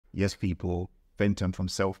Yes, people, Fenton from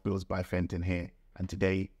Self Builds by Fenton here. And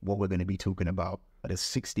today, what we're going to be talking about are the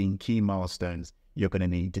 16 key milestones you're going to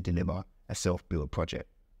need to deliver a self-build project.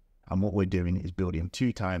 And what we're doing is building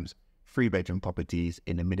 2 times 3-bedroom properties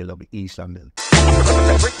in the middle of East London.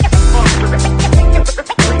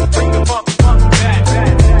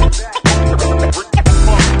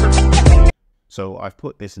 So I've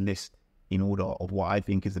put this list in order of what I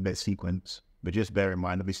think is the best sequence, but just bear in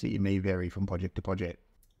mind, obviously it may vary from project to project.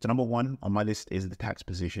 So number 1 on my list is the tax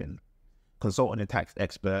position. Consult on a tax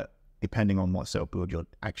expert, depending on what self-build you're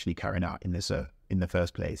actually carrying out in the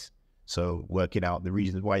first place. So working out the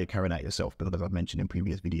reasons why you're carrying out your self-build, as I've mentioned in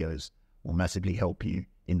previous videos, will massively help you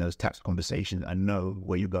in those tax conversations and know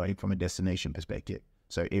where you're going from a destination perspective.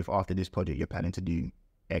 So if after this project you're planning to do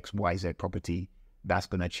X, Y, Z property, that's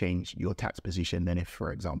going to change your tax position than if,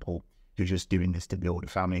 for example, you're just doing this to build a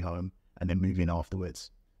family home and then move in afterwards.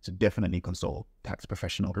 So definitely consult a tax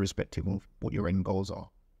professional irrespective of what your end goals are.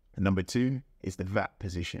 And number 2 is the VAT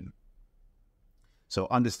position. So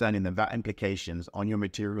understanding the VAT implications on your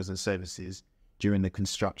materials and services during the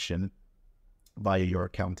construction via your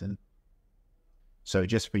accountant. So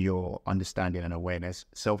just for your understanding and awareness,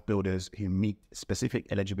 self-builders who meet specific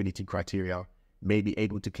eligibility criteria may be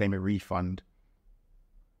able to claim a refund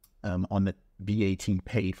on the VAT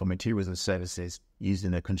paid for materials and services used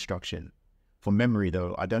in the construction. For memory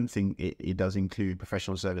though, I don't think it does include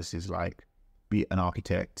professional services like be it an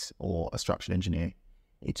architect or a structural engineer.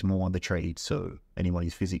 It's more on the trade, so anyone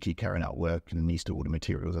who's physically carrying out work and needs to order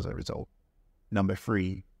materials as a result. Number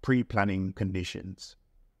 3, pre-planning conditions.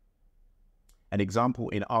 An example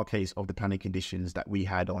in our case of the planning conditions that we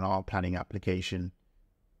had on our planning application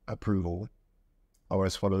approval are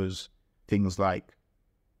as follows. Things like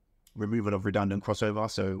removal of redundant crossover.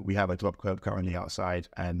 So we have a drop curb currently outside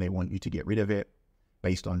and they want you to get rid of it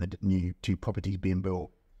based on the new 2 properties being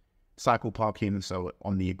built. Cycle parking, so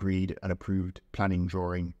on the agreed and approved planning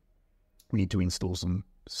drawing, we need to install some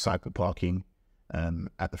cycle parking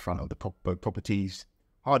at the front of the properties.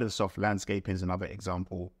 Hard and soft landscaping is another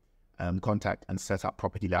example. Contact and set up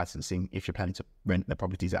property licensing if you're planning to rent the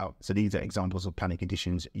properties out. So these are examples of planning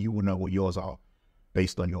conditions. You will know what yours are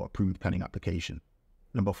based on your approved planning application.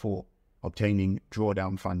 Number 4, obtaining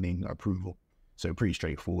drawdown funding approval. So pretty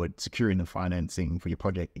straightforward. Securing the financing for your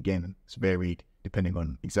project. Again, it's varied depending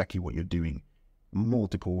on exactly what you're doing.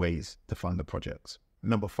 Multiple ways to fund the projects.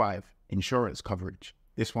 Number 5, insurance coverage.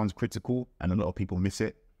 This one's critical and a lot of people miss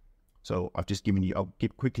it. So I'll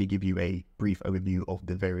quickly give you a brief overview of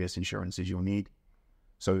the various insurances you'll need.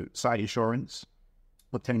 So site insurance,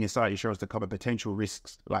 obtaining a site insurance to cover potential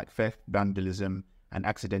risks like theft, vandalism, and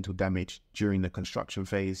accidental damage during the construction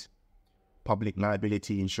phase. Public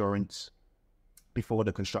liability insurance. Before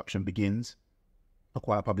the construction begins,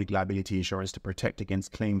 acquire public liability insurance to protect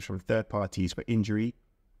against claims from third parties for injury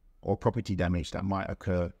or property damage that might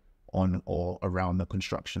occur on or around the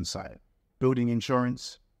construction site. Building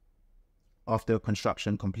insurance. After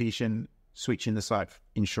construction completion, switching the site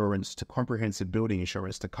insurance to comprehensive building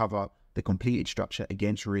insurance to cover the completed structure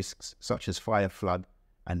against risks such as fire, flood,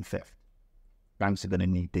 and theft. Banks are going to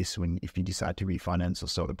need this if you decide to refinance or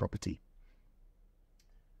sell the property.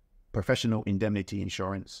 Professional indemnity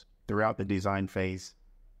insurance. Throughout the design phase,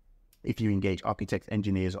 if you engage architects,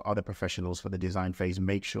 engineers, or other professionals for the design phase,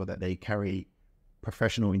 make sure that they carry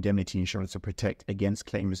professional indemnity insurance to protect against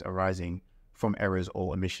claims arising from errors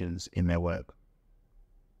or omissions in their work.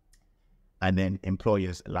 And then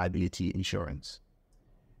employers' liability insurance.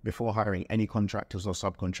 Before hiring any contractors or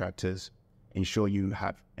subcontractors, ensure you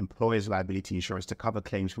have employers' liability insurance to cover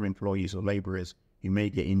claims from employees or laborers who may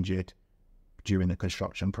get injured during the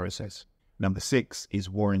construction process. Number 6 is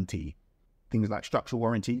warranty. Things like structural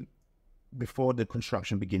warranty. Before the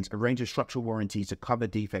construction begins, arrange a structural warranty to cover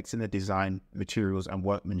defects in the design, materials, and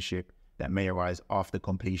workmanship that may arise after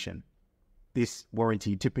completion. This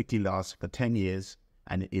warranty typically lasts for 10 years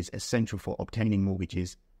and is essential for obtaining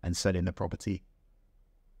mortgages and selling the property.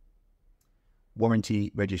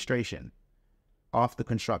 Warranty registration. After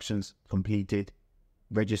construction's completed,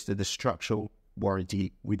 register the structural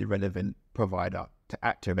warranty with the relevant provider to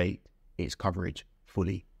activate its coverage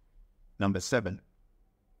fully. Number 7,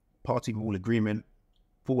 party wall agreement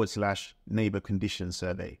 / neighbor condition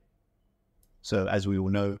survey. So as we all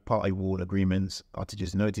know, party wall agreements are to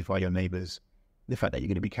just notify your neighbors the fact that you're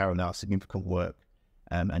going to be carrying out significant work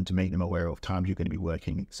and to make them aware of times you're going to be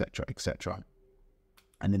working, etc., etc.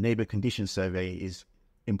 And the neighbor condition survey is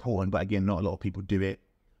important, but again, not a lot of people do it.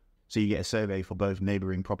 So you get a survey for both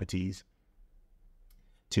neighboring properties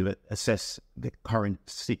to assess the current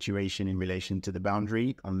situation in relation to the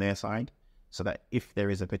boundary on their side, so that if there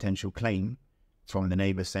is a potential claim from the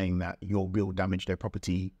neighbor saying that your build damaged their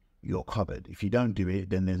property, you're covered. If you don't do it,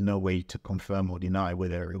 then there's no way to confirm or deny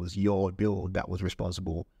whether it was your build that was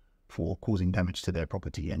responsible for causing damage to their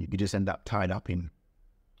property. And you could just end up tied up in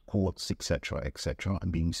courts, etc.,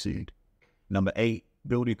 and being sued. Number 8,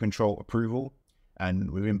 building control approval.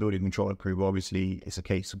 And within building control approval, obviously, it's a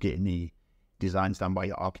case of getting the designs done by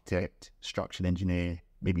your architect, structural engineer,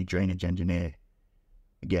 maybe drainage engineer.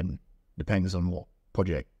 Again, depends on what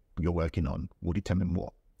project you're working on, will determine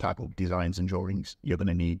what type of designs and drawings you're going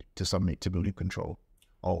to need to submit to building control.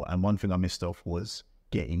 Oh, and one thing I missed off was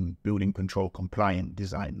getting building control compliant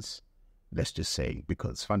designs, let's just say,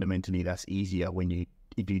 because fundamentally that's easier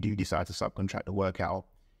if you do decide to subcontract the work out,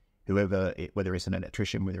 whether it's an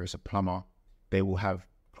electrician, whether it's a plumber, they will have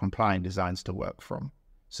compliant designs to work from,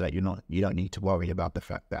 so that you don't need to worry about the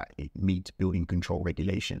fact that it meets building control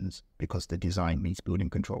regulations, because the design meets building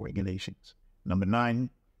control regulations. Number 9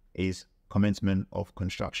 is commencement of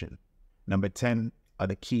construction. Number 10 are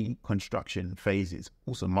the key construction phases,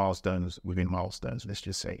 also milestones within milestones, let's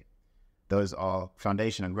just say. Those are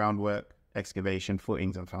foundation and groundwork, excavation,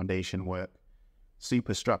 footings and foundation work,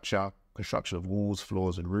 superstructure, construction of walls,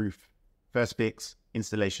 floors and roof, first fix,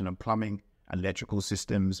 installation of plumbing and electrical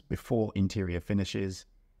systems before interior finishes,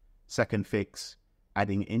 second fix,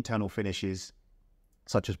 adding internal finishes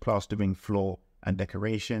such as plastering, floor and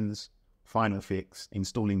decorations, final fix,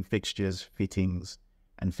 installing fixtures, fittings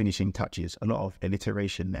and finishing touches. A lot of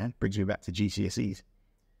alliteration there, brings me back to GCSEs.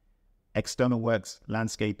 External works,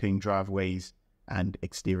 landscaping, driveways and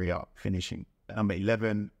exterior finishing. Number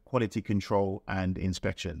 11, quality control and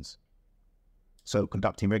inspections. So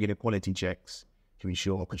conducting regular quality checks to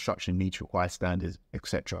ensure construction meets required standards,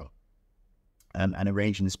 etc. And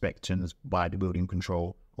arrange inspections by the building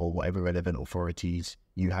control or whatever relevant authorities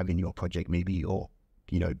you have in your project, maybe your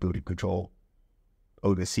building control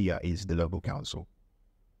overseer is the local council.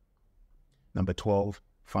 Number 12,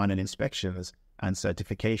 final inspections and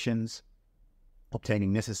certifications.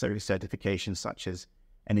 Obtaining necessary certifications such as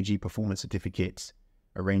energy performance certificates,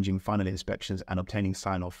 arranging final inspections and obtaining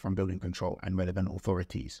sign-off from building control and relevant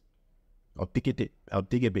authorities. I'll dig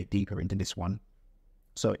a bit deeper into this one.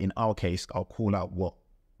 So in our case, I'll call out what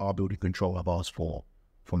our building control have asked for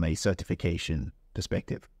from a certification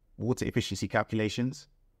perspective. Water efficiency calculations,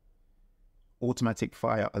 automatic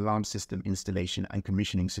fire alarm system installation and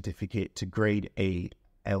commissioning certificate to grade A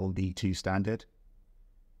LD2 standard,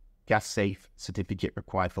 gas safe certificate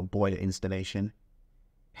required for boiler installation,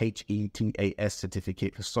 HETAS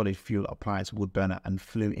certificate for solid fuel appliance wood burner and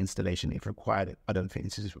flue installation if required. I don't think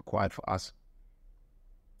this is required for us.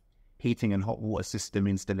 Heating and hot water system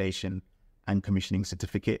installation and commissioning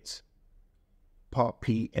certificates, Part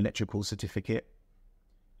P electrical certificate,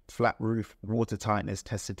 flat roof water tightness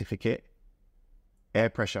test certificate, air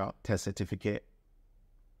pressure test certificate,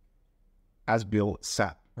 as-built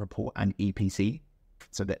SAP report and EPC.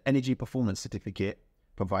 So the energy performance certificate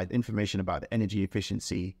provides information about the energy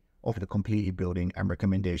efficiency of the completed building and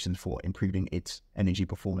recommendations for improving its energy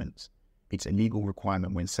performance. It's a legal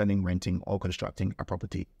requirement when selling, renting or constructing a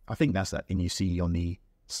property. I think that's that thing you see on the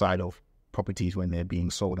side of properties when they're being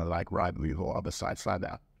sold on like Rightmove or other sites like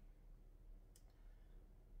that.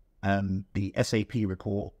 The SAP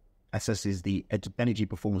report assesses the energy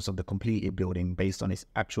performance of the completed building based on its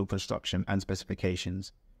actual construction and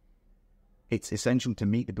specifications. It's essential to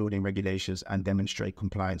meet the building regulations and demonstrate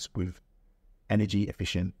compliance with energy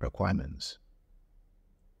efficient requirements.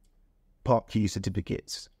 Part Q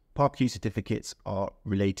certificates. Part Q certificates are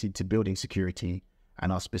related to building security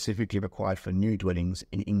and are specifically required for new dwellings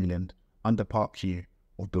in England under Part Q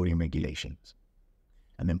of building regulations.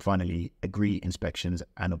 And then finally, agree inspections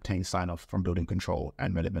and obtain sign-off from building control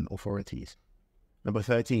and relevant authorities. Number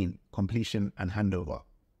 13, completion and handover.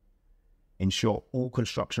 Ensure all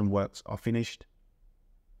construction works are finished.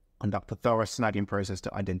 Conduct a thorough snagging process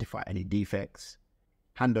to identify any defects.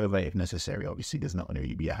 Handover if necessary. Obviously, there's not going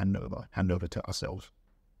to be a handover to ourselves.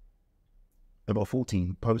 Number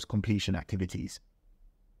 14, post-completion activities.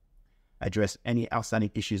 Address any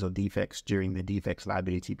outstanding issues or defects during the defects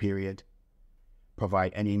liability period.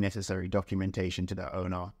 Provide any necessary documentation to the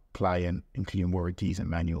owner, client, including warranties and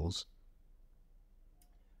manuals.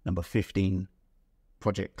 Number 15,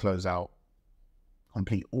 project closeout.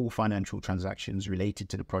 Complete all financial transactions related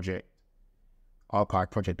to the project.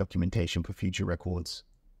 Archive project documentation for future records.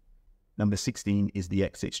 Number 16 is the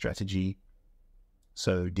exit strategy.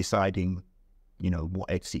 So deciding,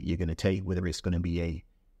 what exit you're going to take, whether it's going to be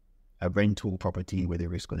a rental property,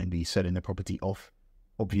 whether it's going to be selling the property off.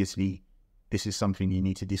 Obviously, this is something you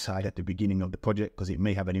need to decide at the beginning of the project because it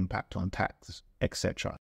may have an impact on tax,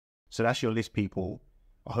 etc. So that's your list, people.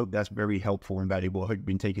 I hope that's very helpful and valuable. I hope you've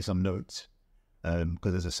been taking some notes,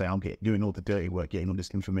 because as I say, I'm doing all the dirty work, getting all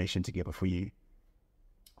this information together for you.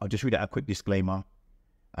 I'll just read out a quick disclaimer.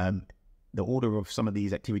 The order of some of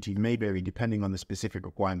these activities may vary depending on the specific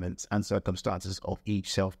requirements and circumstances of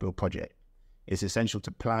each self-build project. It's essential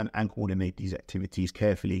to plan and coordinate these activities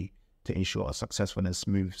carefully to ensure a successful and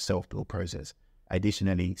smooth self-build process.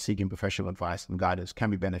 Additionally, seeking professional advice and guidance can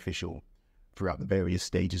be beneficial throughout the various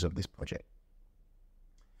stages of this project.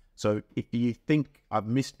 So if you think I've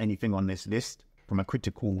missed anything on this list from a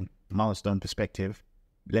critical milestone perspective,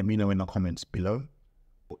 let me know in the comments below.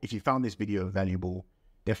 If you found this video valuable,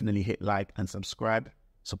 definitely hit like and subscribe.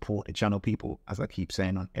 Support the channel, people, as I keep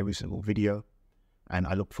saying on every single video. And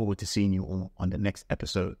I look forward to seeing you all on the next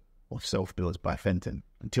episode of Self Builds by Fenton.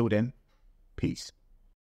 Until then, peace.